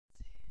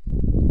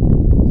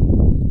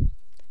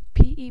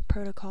PE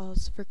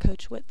protocols for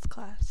Coach Witt's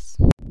class.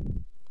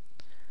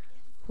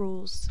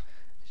 Rules.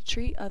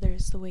 Treat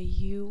others the way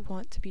you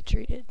want to be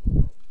treated.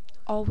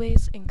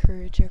 Always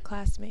encourage your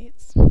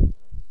classmates.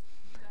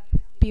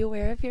 Be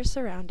aware of your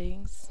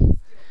surroundings.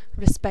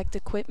 Respect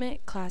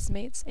equipment,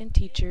 classmates, and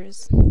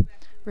teachers.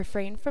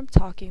 Refrain from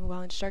talking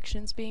while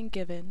instructions being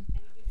given.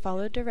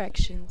 Follow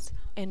directions,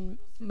 and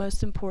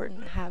most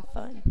important, have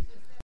fun.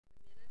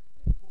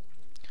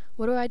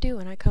 What do I do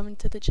when I come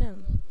into the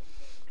gym?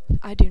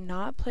 I do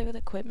not play with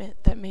equipment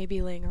that may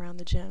be laying around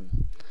the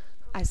gym.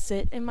 I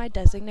sit in my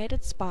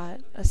designated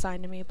spot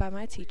assigned to me by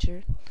my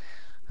teacher.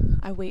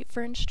 I wait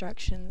for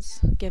instructions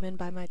given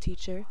by my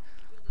teacher,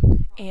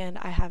 and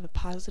I have a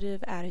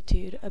positive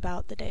attitude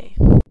about the day.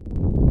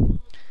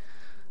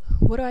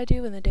 What do I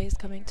do when the day is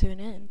coming to an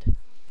end?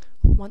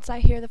 Once I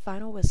hear the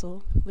final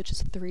whistle, which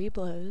is 3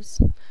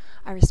 blows,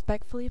 I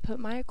respectfully put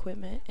my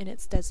equipment in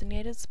its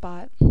designated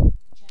spot.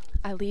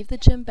 I leave the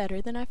gym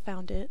better than I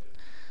found it.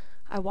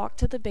 I walk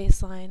to the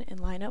baseline and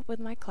line up with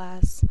my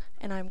class,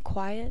 and I'm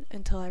quiet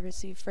until I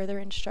receive further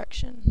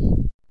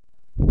instruction.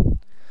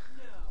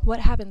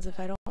 What happens if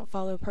I don't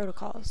follow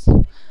protocols?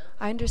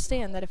 I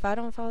understand that if I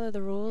don't follow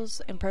the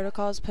rules and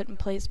protocols put in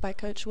place by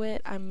Coach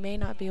Witt, I may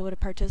not be able to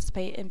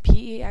participate in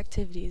PE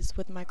activities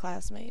with my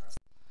classmates.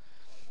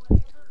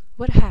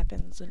 What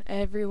happens when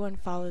everyone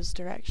follows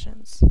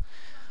directions?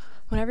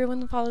 When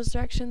everyone follows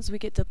directions, we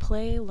get to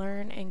play,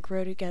 learn, and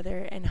grow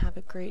together and have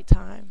a great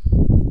time.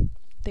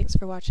 Thanks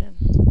for watching.